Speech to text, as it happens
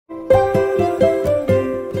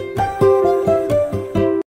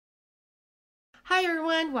Hi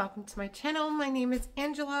everyone, welcome to my channel. My name is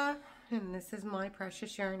Angela and this is my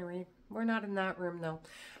Precious Yarnery. We're not in that room though,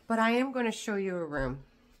 but I am going to show you a room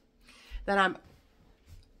that I'm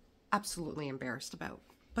absolutely embarrassed about.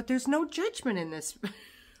 But there's no judgment in this,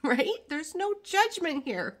 right? There's no judgment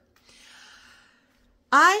here.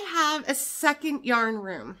 I have a second yarn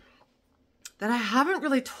room that I haven't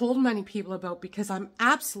really told many people about because I'm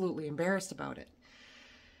absolutely embarrassed about it.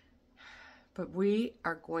 But we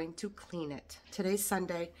are going to clean it. Today's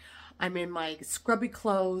Sunday. I'm in my scrubby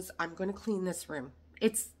clothes. I'm going to clean this room.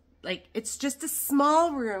 It's just a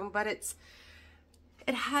small room, but it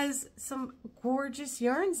has some gorgeous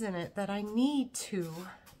yarns in it that I need to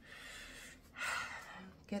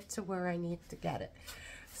get to where I need to get it.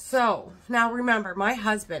 So now remember, my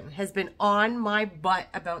husband has been on my butt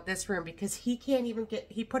about this room because he can't even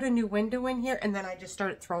he put a new window in here and then I just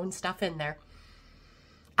started throwing stuff in there.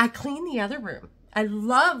 I cleaned the other room. I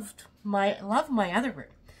love my other room.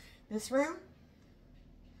 This room,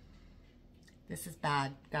 this is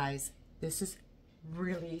bad, guys. This is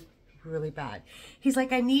really, really bad. He's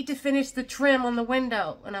like, I need to finish the trim on the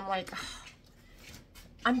window. And I'm like, oh,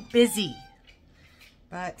 I'm busy.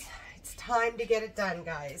 But it's time to get it done,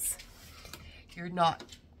 guys. You're not.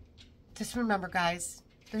 Just remember, guys,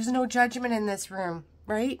 there's no judgment in this room,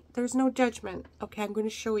 right? There's no judgment. Okay, I'm going to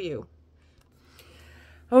show you.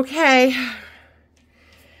 Okay,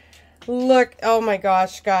 look, oh my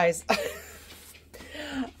gosh, guys.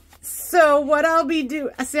 So what I'll be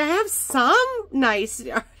doing, see, I have some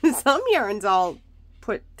some yarns all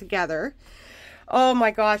put together. Oh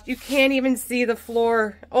my gosh, you can't even see the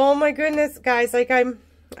floor. Oh my goodness, guys, like I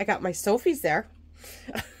got my Sophies there.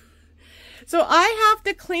 So I have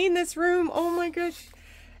to clean this room. Oh my gosh.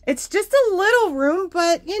 It's just a little room,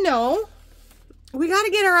 but you know, we got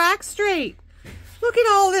to get our act straight. Look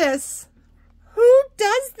at all this. Who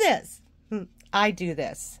does this? I do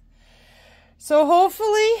this. So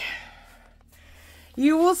hopefully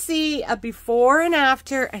you will see a before and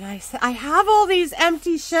after. And I have all these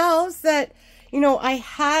empty shelves that, you know, I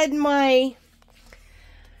had my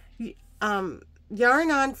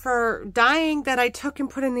yarn on for dyeing that I took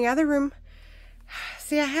and put in the other room.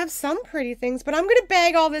 See, I have some pretty things, but I'm going to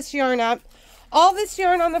bag all this yarn up. All this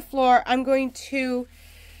yarn on the floor. I'm going to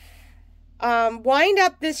wind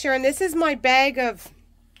up this yarn. This is my bag of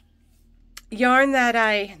yarn that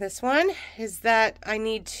this one is that I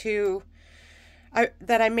need to,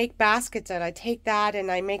 that I make baskets out. I take that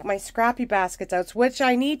and I make my scrappy baskets out, which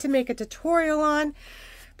I need to make a tutorial on.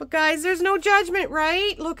 But guys, there's no judgment,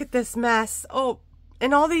 right? Look at this mess. Oh,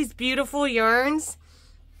 and all these beautiful yarns.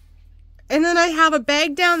 And then I have a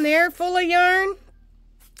bag down there full of yarn.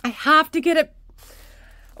 I have to get it,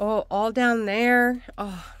 oh, all down there.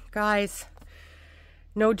 Oh, guys.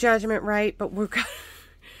 No judgment, right? But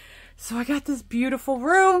so I got this beautiful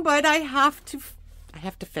room, but I have to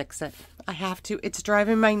fix it. I have to. It's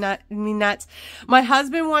driving me nuts. My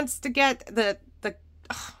husband wants to get the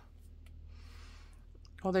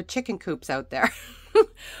chicken coops out there.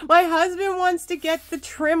 My husband wants to get the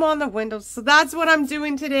trim on the windows. So that's what I'm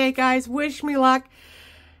doing today, guys. Wish me luck.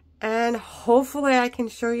 And hopefully I can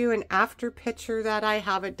show you an after picture that I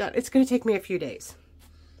have it done. It's going to take me a few days.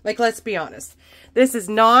 Like, let's be honest. This is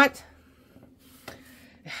not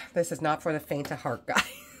for the faint of heart, guys.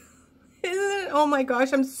 Isn't it? Oh my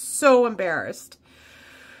gosh, I'm so embarrassed.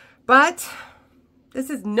 But this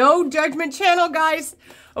is no judgment channel, guys.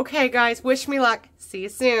 Okay, guys, wish me luck. See you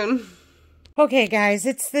soon. Okay, guys,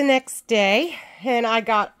 it's the next day, and I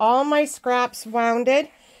got all my scraps wounded.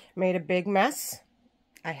 Made a big mess.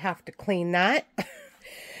 I have to clean that.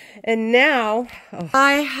 And now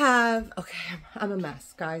I have, okay, I'm a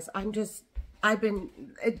mess, guys. I've been,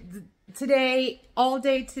 today, all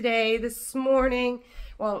day today, this morning,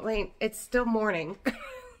 well, wait, it's still morning.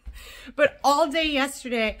 But all day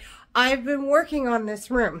yesterday, I've been working on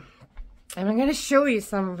this room. And I'm going to show you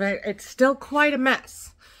some of it. It's still quite a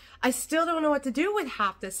mess. I still don't know what to do with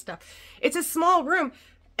half this stuff. It's a small room,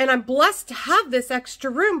 and I'm blessed to have this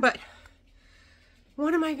extra room, but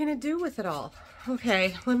what am I going to do with it all?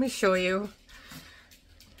 Okay, let me show you.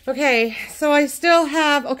 Okay, so I still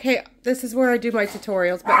have, okay, this is where I do my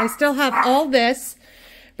tutorials, but I still have all this.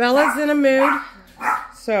 Bella's in a mood,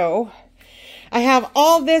 so I have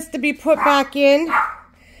all this to be put back in.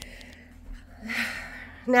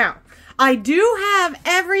 Now, I do have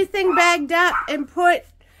everything bagged up and put,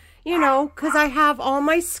 you know, because I have all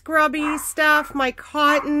my scrubby stuff, my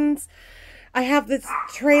cottons. I have this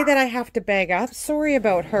tray that I have to bag up. Sorry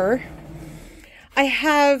about her. I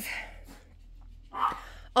have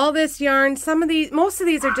all this yarn. Most of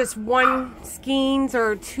these are just 1 skeins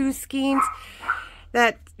or 2 skeins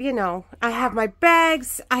that, you know, I have my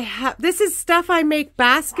bags. This is stuff I make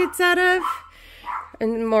baskets out of,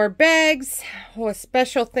 and more bags. Oh, a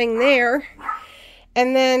special thing there.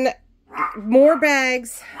 And then more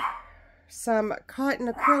bags, some cotton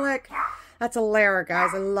acrylic. That's a layer,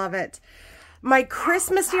 guys. I love it. My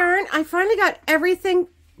Christmas yarn, I finally got everything.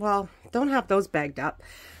 Well, don't have those bagged up,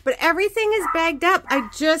 but everything is bagged up.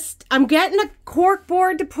 I'm getting a cork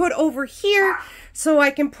board to put over here so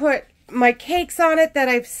I can put my cakes on it that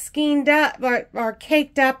I've skeined up or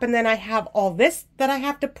caked up, and then I have all this that I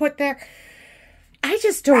have to put there. I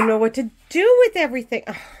just don't know what to do with everything.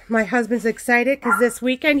 Oh, my husband's excited because this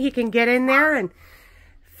weekend he can get in there and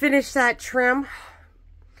finish that trim.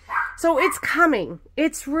 So it's coming.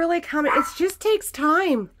 It's really coming. It just takes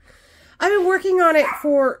time. I've been working on it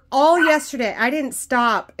for all yesterday. I didn't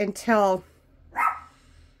stop until,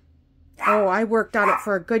 I worked on it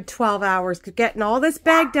for a good 12 hours, getting all this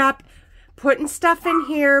bagged up, putting stuff in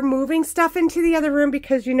here, moving stuff into the other room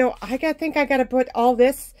because, you know, I think I got to put all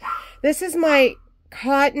this. This is my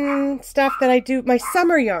cotton stuff that I do, my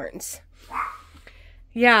summer yarns.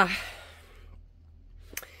 Yeah.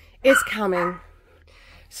 It's coming.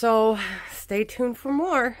 So stay tuned for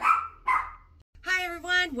more. Hi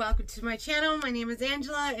everyone, welcome to my channel. My name is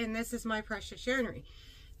Angela and this is my Precious Yarnery.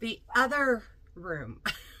 The other room.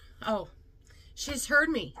 Oh, she's heard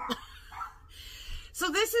me. So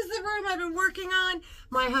this is the room I've been working on.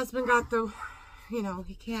 My husband got the, you know,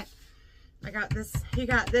 he got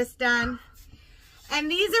this done. And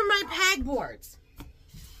these are my pegboards.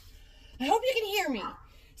 I hope you can hear me.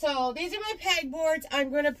 So these are my pegboards. I'm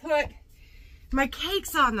going to put my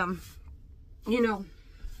cakes on them, you know.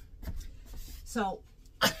 So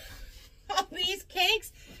all these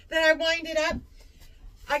cakes that I winded up,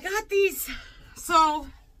 I got these. So,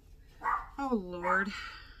 oh Lord,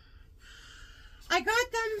 I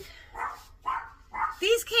got them.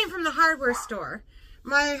 These came from the hardware store.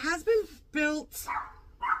 My husband built,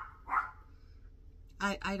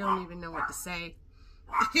 I don't even know what to say.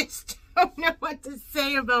 I just don't know what to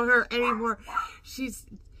say about her anymore.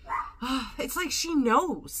 It's like she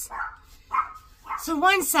knows. So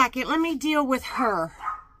 1 second, let me deal with her.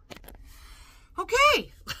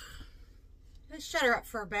 Okay. Let's shut her up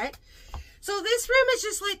for a bit. So this room is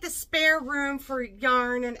just like the spare room for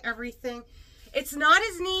yarn and everything. It's not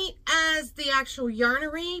as neat as the actual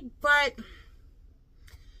yarnery, but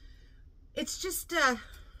it's just,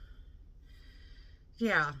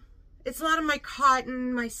 yeah. It's a lot of my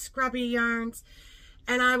cotton, my scrubby yarns,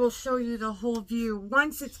 and I will show you the whole view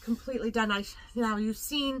once it's completely done. Now you've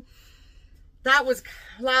seen, that was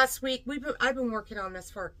last week. I've been working on this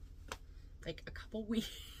for like a couple weeks.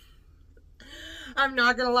 I'm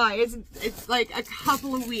not gonna lie, it's like a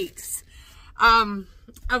couple of weeks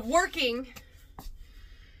of working,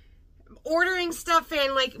 ordering stuff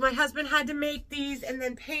in. Like my husband had to make these and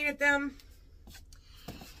then painted them.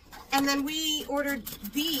 And then we ordered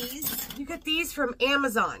these. You get these from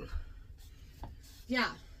Amazon.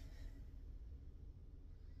 Yeah.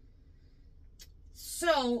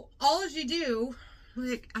 So, all you do,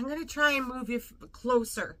 like, I'm going to try and move you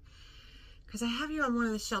closer. Because I have you on one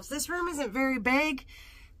of the shelves. This room isn't very big,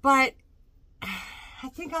 but I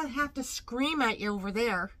think I'll have to scream at you over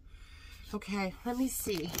there. Okay, let me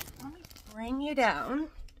see. Let me bring you down.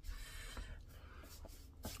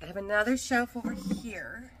 I have another shelf over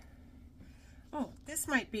here. Oh, this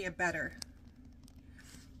might be a better,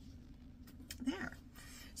 there.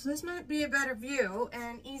 So this might be a better view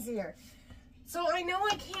and easier. So I know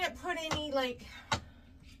I can't put any like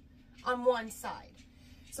on one side.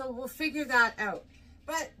 So we'll figure that out.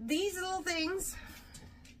 But these little things,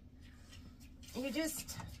 you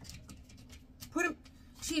just put them,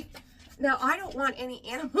 Chief. Now I don't want any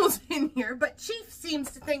animals in here, but Chief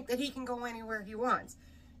seems to think that he can go anywhere he wants.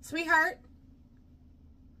 Sweetheart.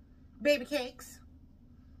 Baby cakes,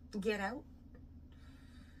 get out.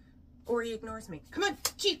 Or he ignores me. Come on,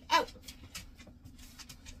 Chief, out.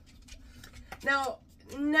 Now,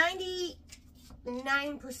 99%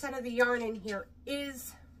 of the yarn in here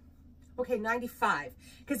is, okay, 95,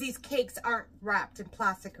 because these cakes aren't wrapped in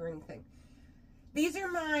plastic or anything. These are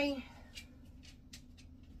my,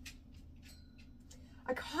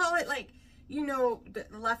 I call it like, you know, the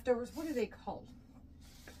leftovers. What are they called?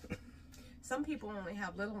 Some people only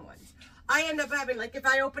have little ones. I end up having, like, if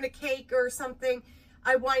I open a cake or something,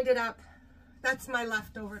 I wind it up. That's my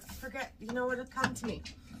leftovers. I forget. You know, it'll come to me.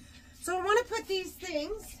 So I want to put these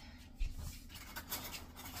things.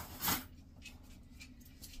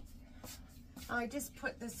 I just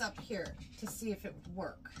put this up here to see if it would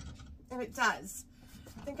work. And it does.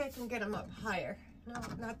 I think I can get them up higher. No,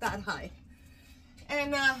 not that high.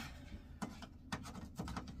 And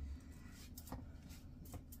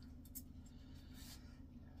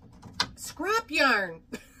scrap yarn.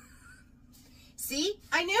 See,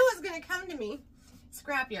 I knew it was going to come to me.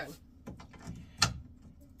 Scrap yarn.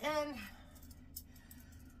 And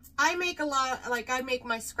I make a lot, like I make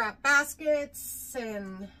my scrap baskets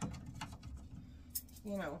and,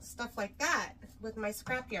 you know, stuff like that with my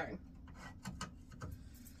scrap yarn.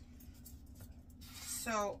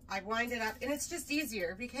 So I wind it up, and it's just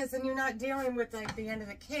easier because then you're not dealing with like the end of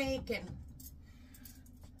the cake and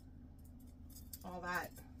all that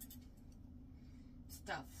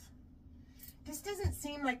stuff. This doesn't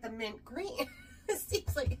seem like the mint green. It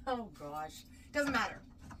seems like, oh gosh, doesn't matter.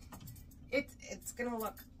 It's gonna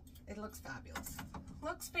look, it looks fabulous.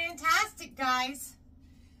 Looks fantastic, guys.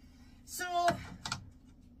 So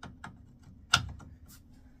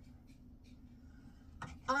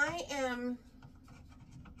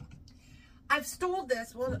I've stole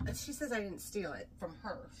this. Well, she says I didn't steal it from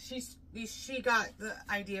her. She got the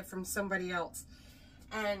idea from somebody else,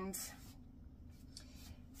 and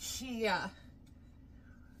she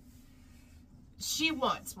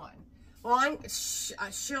wants one. Well, it's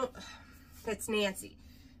Nancy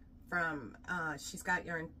from She's Got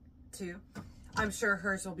Yarn too. I'm sure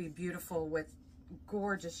hers will be beautiful with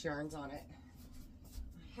gorgeous yarns on it.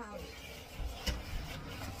 I have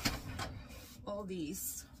all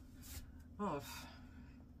these. Oh,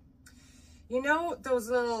 you know those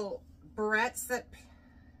little barrettes that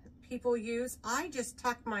people use? I just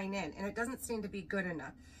tucked mine in, and it doesn't seem to be good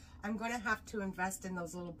enough. I'm going to have to invest in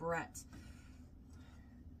those little barrettes.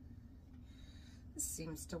 This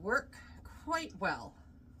seems to work quite well.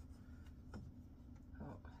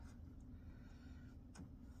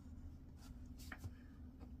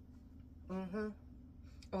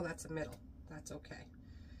 Oh, that's a middle. That's okay.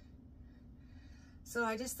 So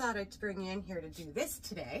I just thought I'd bring you in here to do this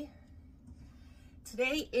today.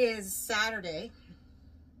 Today is Saturday,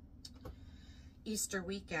 Easter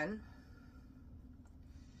weekend.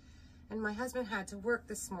 And my husband had to work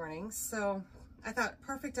this morning, so I thought,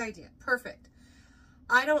 perfect idea, perfect.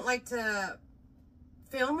 I don't like to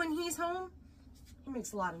film when he's home. He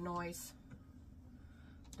makes a lot of noise.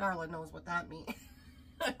 Darla knows what that means.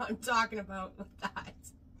 I'm talking about with that.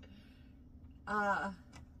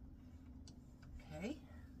 Okay.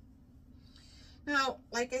 Now,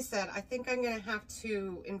 like I said, I think I'm going to have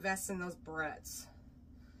to invest in those barrettes.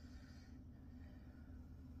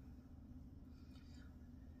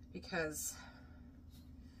 Because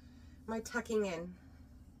my tucking in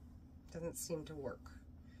doesn't seem to work.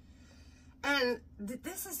 And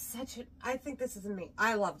this is such a, I think this is amazing.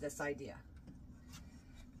 I love this idea.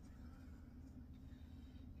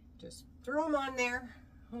 Just throw them on there.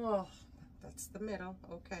 Oh, that's the middle.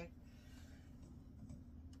 Okay.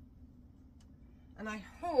 And I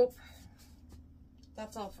hope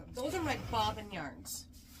that's all from, those are my bobbin yarns.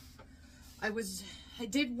 I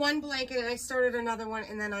did one blanket and I started another one,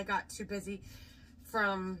 and then I got too busy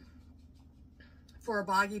for a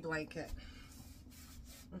boggy blanket.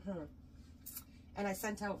 And I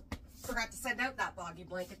forgot to send out that boggy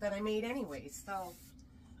blanket that I made anyway, so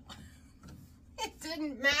it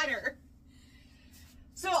didn't matter.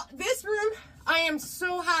 So this room I am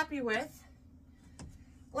so happy with.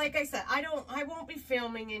 Like I said, I won't be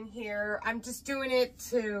filming in here. I'm just doing it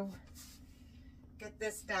to get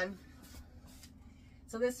this done.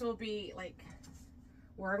 So this will be like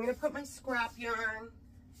where I'm gonna put my scrap yarn.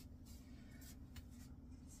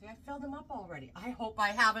 See, I filled them up already. I hope I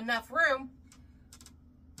have enough room.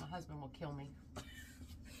 My husband will kill me.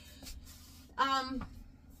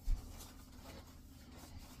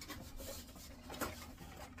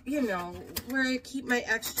 You know, where I keep my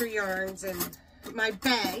extra yarns and my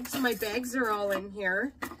bags. My bags are all in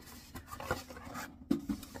here.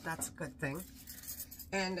 That's a good thing.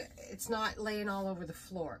 And it's not laying all over the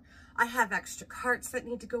floor. I have extra carts that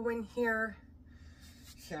need to go in here.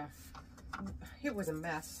 Yeah, it was a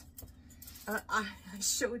mess. I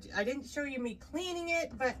didn't show you me cleaning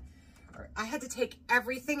it, but I had to take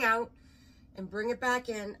everything out and bring it back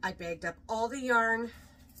in. I bagged up all the yarn.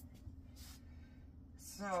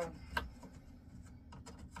 So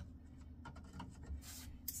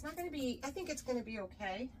it's not going to be, I think it's going to be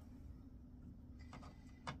okay.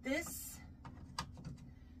 This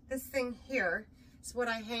thing here is what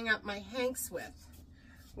I hang up my hanks with,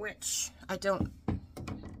 which I don't,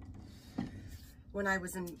 when I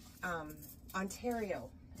was in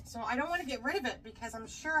Ontario. So I don't want to get rid of it because I'm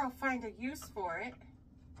sure I'll find a use for it.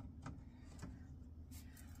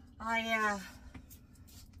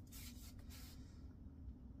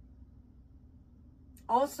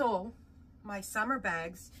 Also, my summer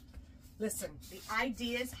bags. Listen, the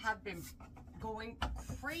ideas have been going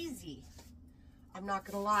crazy. I'm not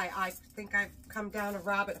gonna lie. I think I've come down a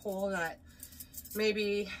rabbit hole that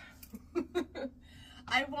maybe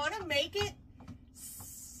I want to make it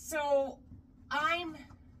so I'm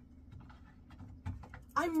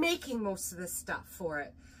making most of this stuff for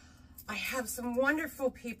it. I have some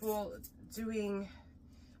wonderful people doing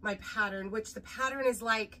my pattern, which the pattern is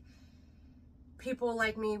like people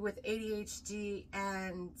like me with ADHD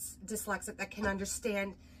and dyslexic that can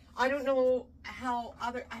understand. I don't know how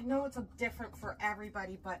I know it's different for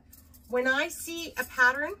everybody, but when I see a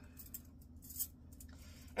pattern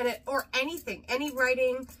and or anything, any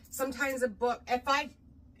writing, sometimes a book, if I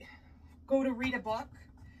go to read a book,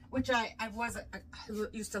 which I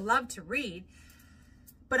used to love to read,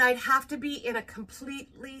 but I'd have to be in a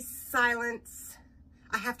completely silence.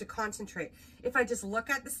 I have to concentrate. If I just look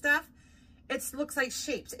at the stuff, it looks like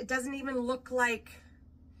shapes. It doesn't even look like,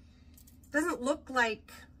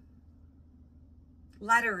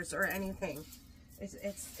 letters or anything.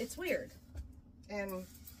 It's weird. And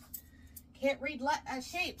can't read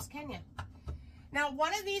shapes, can you? Now,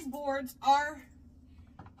 one of these boards are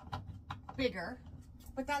bigger,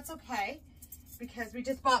 but that's okay because we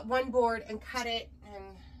just bought one board and cut it,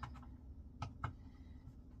 and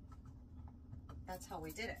that's how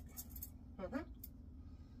we did it.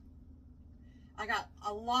 I got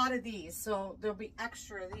a lot of these, so there'll be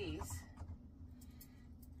extra of these.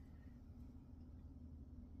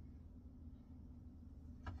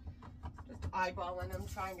 Just eyeballing them,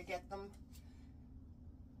 trying to get them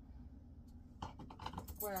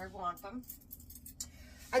where I want them.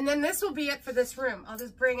 And then this will be it for this room. I'll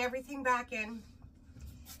just bring everything back in.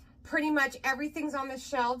 Pretty much everything's on the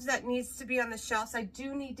shelves that needs to be on the shelves. I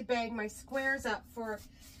do need to bag my squares up for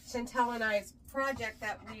Chantel and I's project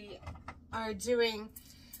that we are doing.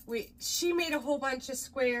 She made a whole bunch of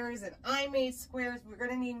squares and I made squares. We're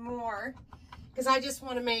gonna need more because I just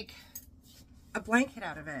want to make a blanket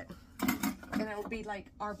out of it. And it'll be like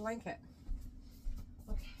our blanket.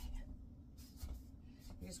 Okay.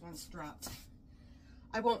 Here's one's dropped.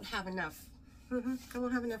 I won't have enough. I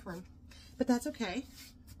won't have enough room. But that's okay.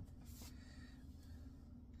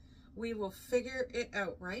 We will figure it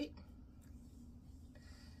out, right?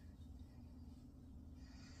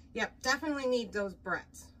 Yep, definitely need those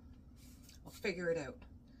breadths. I'll figure it out.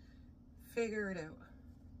 Figure it out.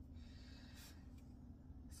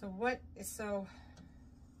 So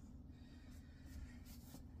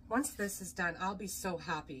once this is done, I'll be so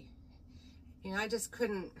happy. You know, I just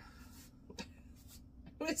couldn't,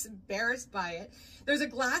 I was embarrassed by it. There's a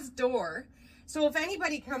glass door, so if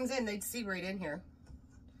anybody comes in, they'd see right in here.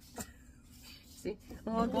 See, a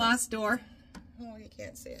little glass door. Oh, you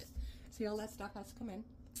can't see it. See, all that stuff has to come in.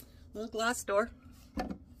 Little glass door.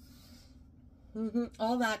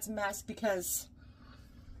 All that's a mess because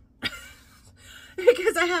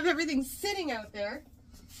I have everything sitting out there.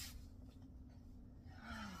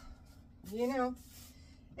 You know,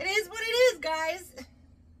 it is what it is, guys.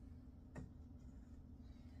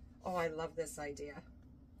 Oh, I love this idea.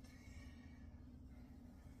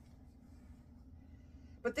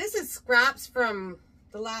 But this is scraps from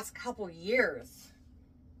the last couple years.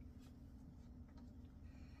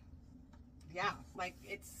 Yeah, like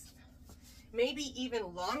it's maybe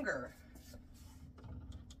even longer.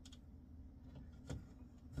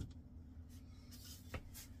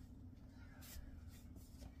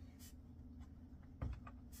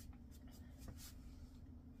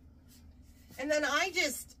 And then I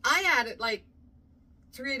added like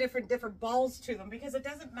 3 different balls to them because it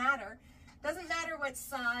doesn't matter. Doesn't matter what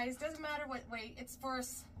size, doesn't matter what weight. It's for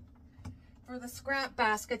the scrap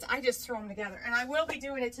baskets. I just throw them together. And I will be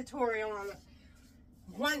doing a tutorial on it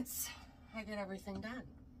once I get everything done.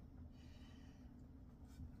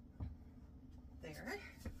 There.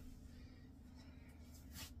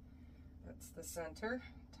 That's the center.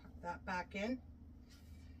 Tuck that back in.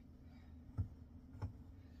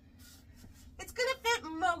 It's gonna fit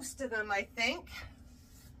most of them, I think.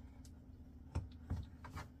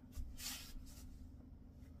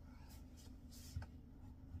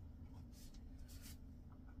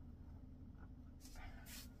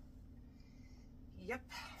 Yep.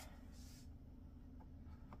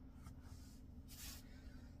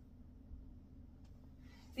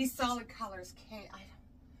 These solid colors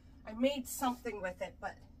I made something with it,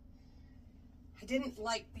 but I didn't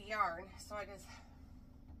like the yarn, so it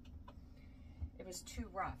was too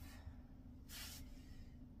rough.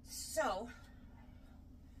 So,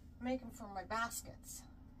 make them for my baskets.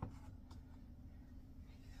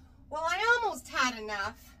 Well, I almost had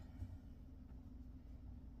enough.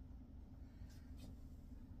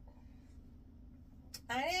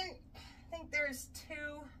 I didn't think there's 2,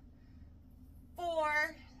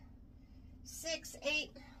 4, 6,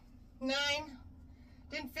 8, 9.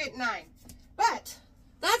 Didn't fit 9. But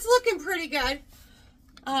that's looking pretty good.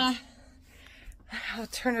 I'll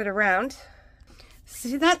turn it around.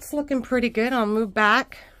 See, that's looking pretty good. I'll move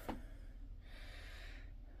back.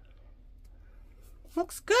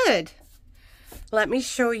 Looks good. Let me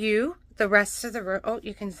show you the rest of the room. Oh,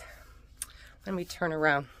 you can, let me turn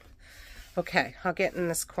around. Okay, I'll get in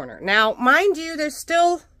this corner. Now, mind you, there's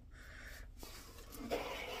still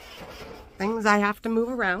things I have to move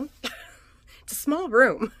around. It's a small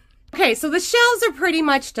room. Okay, so the shelves are pretty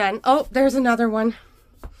much done. Oh, there's another one.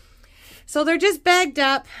 So they're just bagged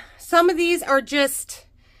up. Some of these are just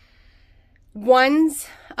ones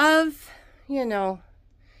of, you know,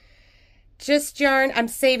 just yarn. I'm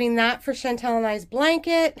saving that for Chantel and I's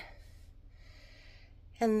blanket.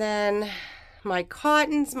 And then my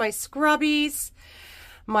cottons, my scrubbies,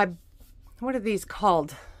 my, what are these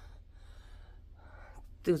called?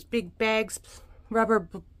 Those big bags, rubber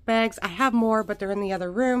bags. I have more, but they're in the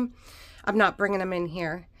other room. I'm not bringing them in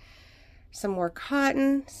here. Some more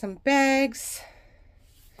cotton, some bags.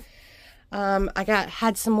 I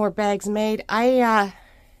had some more bags made. I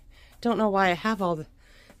don't know why I have all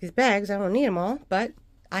these bags. I don't need them all, but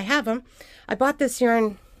I have them. I bought this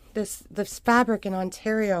yarn, this fabric in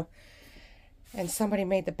Ontario, and somebody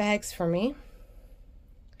made the bags for me.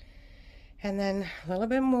 And then a little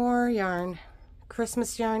bit more yarn,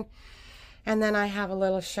 Christmas yarn. And then I have a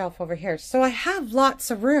little shelf over here. So I have lots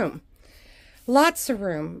of room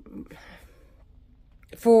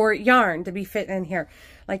for yarn to be fit in here.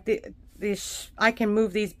 Like I can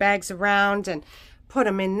move these bags around and put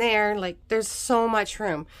them in there. Like, there's so much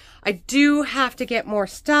room. I do have to get more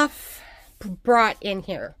stuff brought in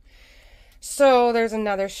here. So there's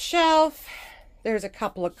another shelf. There's a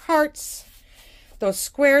couple of carts. Those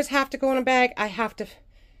squares have to go in a bag. I have to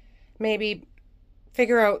maybe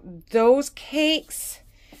figure out those cakes,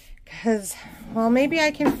 because, well, maybe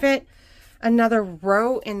I can fit another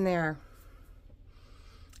row in there.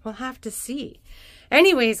 We'll have to see.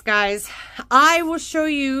 Anyways, guys, I will show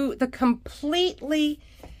you the completely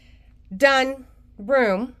done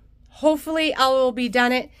room. Hopefully I will be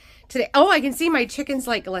done it today. Oh, I can see my chickens.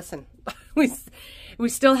 Like, listen, we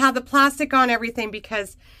still have the plastic on everything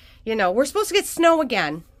because, you know, we're supposed to get snow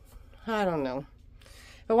again. I don't know.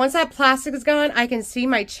 But once that plastic is gone, I can see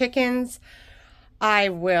my chickens. I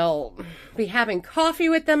will be having coffee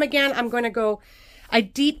with them again. I'm going to go, I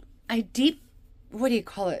deep, what do you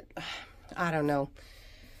call it? I don't know.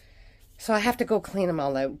 So I have to go clean them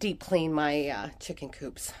all out, deep clean my chicken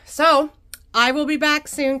coops. So I will be back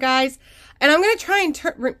soon, guys. And I'm going to try and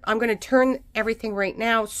I'm going to turn everything right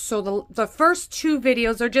now. So the first 2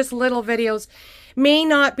 videos are just little videos, may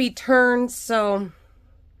not be turned. So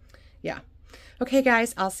yeah. Okay,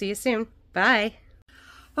 guys, I'll see you soon. Bye.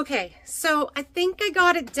 Okay, so I think I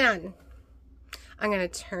got it done. I'm going to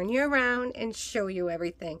turn you around and show you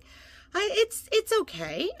everything. It's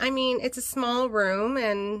okay. I mean, it's a small room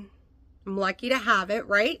and I'm lucky to have it,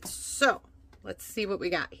 right? So let's see what we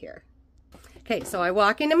got here. Okay, so I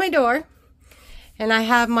walk into my door and I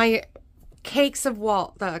have my cakes of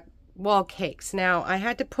the wall cakes. Now I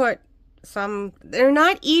had to put some, they're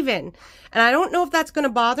not even, and I don't know if that's going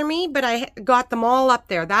to bother me, but I got them all up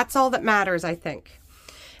there. That's all that matters, I think.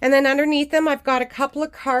 And then underneath them, I've got a couple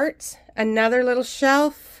of carts, another little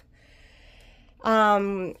shelf,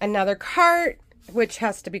 another cart, which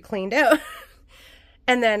has to be cleaned out,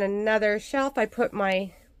 and then another shelf. I put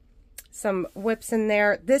some whips in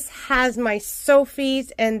there. This has my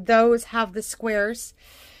Sophies, and those have the squares.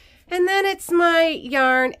 And then it's my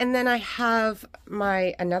yarn, and then I have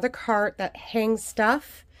another cart that hangs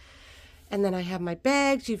stuff. And then I have my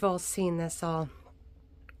bags. You've all seen this all.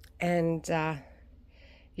 And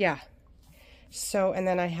yeah. So, and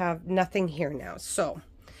then I have nothing here now. So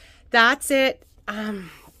that's it.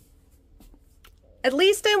 At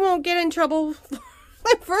least I won't get in trouble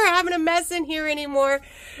for having a mess in here anymore.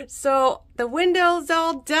 So the window's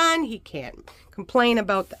all done. He can't complain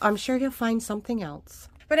about I'm sure he'll find something else.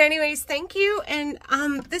 But anyways, thank you. And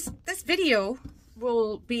this video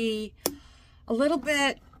will be a little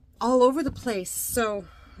bit all over the place. So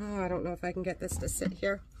I don't know if I can get this to sit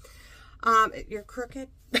here. You're crooked.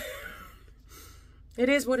 It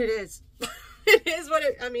is what it is. It is what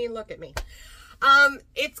it, I mean, look at me.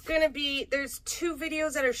 It's gonna be, there's 2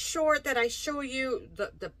 videos that are short that I show you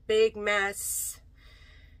the big mess.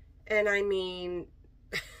 And I mean,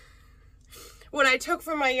 what I took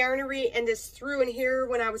from my yarnery and just threw in here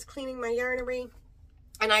when I was cleaning my yarnery.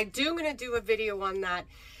 And I do gonna do a video on that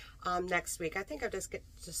next week. I think I'll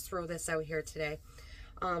just throw this out here today.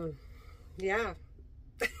 Yeah.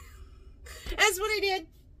 That's what I did.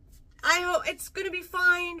 I hope it's going to be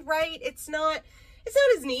fine, right? It's not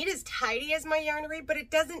as neat, as tidy as my yarnery, but it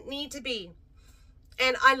doesn't need to be.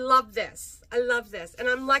 And I love this. I love this. And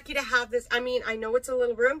I'm lucky to have this. I mean, I know it's a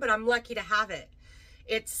little room, but I'm lucky to have it.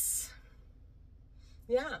 It's,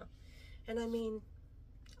 yeah. And I mean,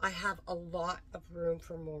 I have a lot of room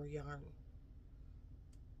for more yarn.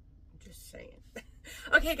 I'm just saying.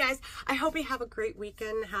 Okay, guys, I hope you have a great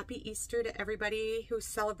weekend. Happy Easter to everybody who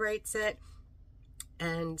celebrates it.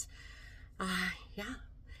 And, yeah,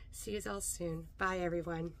 see you all soon. Bye,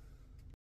 everyone.